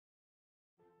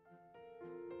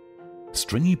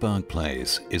Stringybark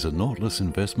Place is a Nautilus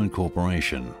Investment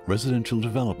Corporation residential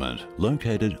development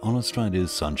located on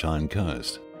Australia's Sunshine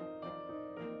Coast.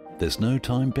 There's no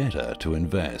time better to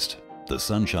invest. The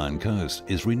Sunshine Coast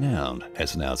is renowned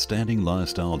as an outstanding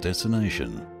lifestyle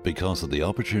destination because of the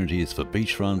opportunities for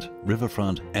beachfront,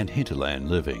 riverfront and hinterland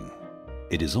living.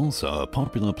 It is also a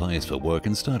popular place for work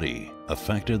and study, a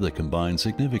factor that combines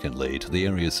significantly to the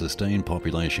area's sustained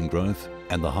population growth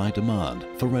and the high demand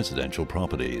for residential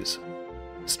properties.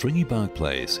 Stringybark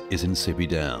Place is in Sippy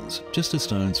Downs, just a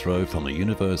stone's throw from the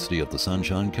University of the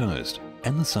Sunshine Coast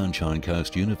and the Sunshine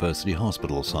Coast University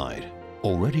Hospital site.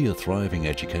 Already a thriving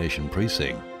education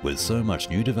precinct with so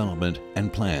much new development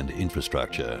and planned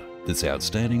infrastructure. This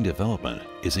outstanding development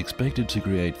is expected to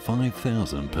create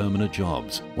 5,000 permanent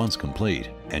jobs once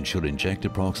complete and should inject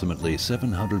approximately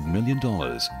 $700 million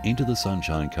into the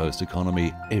Sunshine Coast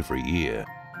economy every year.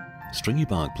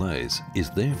 Stringybark Place is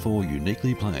therefore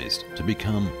uniquely placed to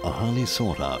become a highly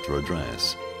sought-after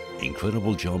address.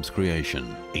 Incredible jobs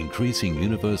creation, increasing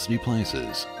university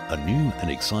places, a new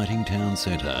and exciting town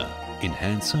centre,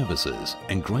 enhanced services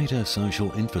and greater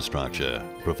social infrastructure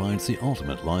provides the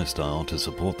ultimate lifestyle to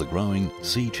support the growing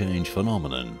sea change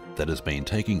phenomenon that has been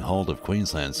taking hold of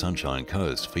Queensland's Sunshine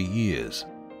Coast for years.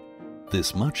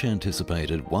 This much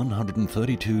anticipated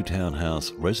 132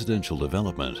 townhouse residential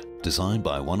development, designed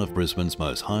by one of Brisbane's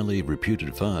most highly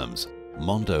reputed firms,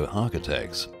 Mondo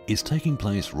Architects, is taking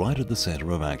place right at the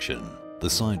centre of action. The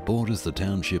site borders the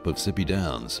township of Sippy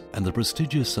Downs and the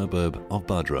prestigious suburb of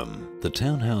Buderim. The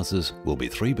townhouses will be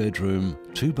 3-bedroom,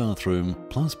 2-bathroom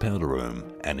plus powder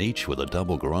room and each with a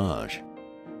double garage.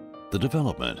 The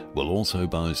development will also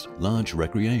boast large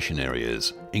recreation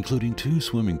areas, including 2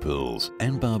 swimming pools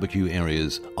and barbecue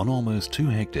areas on almost 2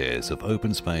 hectares of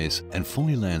open space and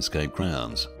fully landscaped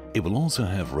grounds. It will also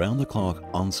have round-the-clock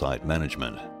on-site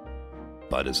management.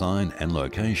 By design and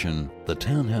location, the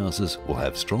townhouses will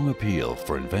have strong appeal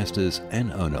for investors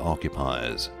and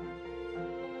owner-occupiers.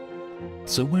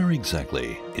 So where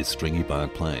exactly is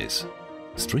Stringybark Place?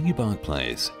 Stringybark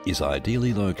Place is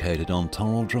ideally located on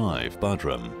Torrell Drive,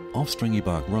 Buderim, off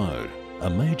Stringybark Road, a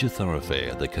major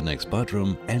thoroughfare that connects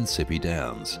Buderim and Sippy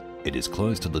Downs. It is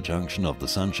close to the junction of the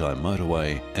Sunshine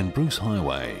Motorway and Bruce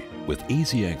Highway, with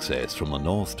easy access from the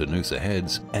north to Noosa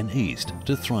Heads and east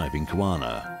to thriving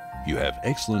Kawana. You have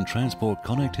excellent transport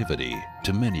connectivity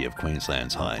to many of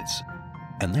Queensland's heights.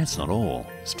 And that's not all.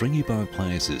 Stringybark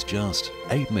Place is just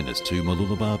 8 minutes to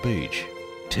Mooloolaba Beach,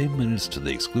 10 minutes to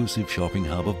the exclusive shopping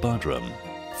hub of Buderim,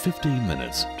 15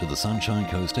 minutes to the Sunshine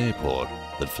Coast Airport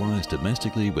that flies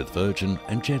domestically with Virgin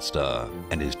and Jetstar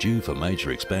and is due for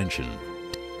major expansion.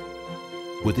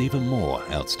 With even more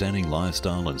outstanding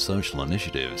lifestyle and social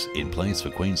initiatives in place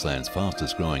for Queensland's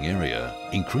fastest growing area,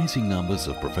 increasing numbers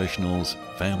of professionals,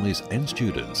 families and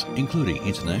students, including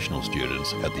international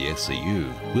students at the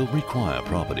SCU, will require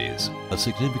properties, a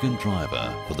significant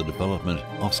driver for the development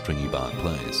of Stringybark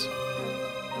Place.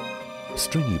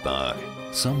 Stringybark,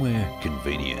 somewhere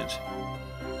convenient.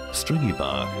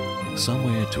 Stringybark,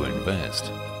 somewhere to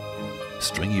invest.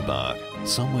 Stringybark,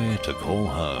 somewhere to call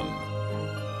home.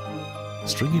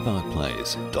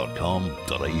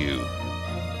 stringybarkplace.com.au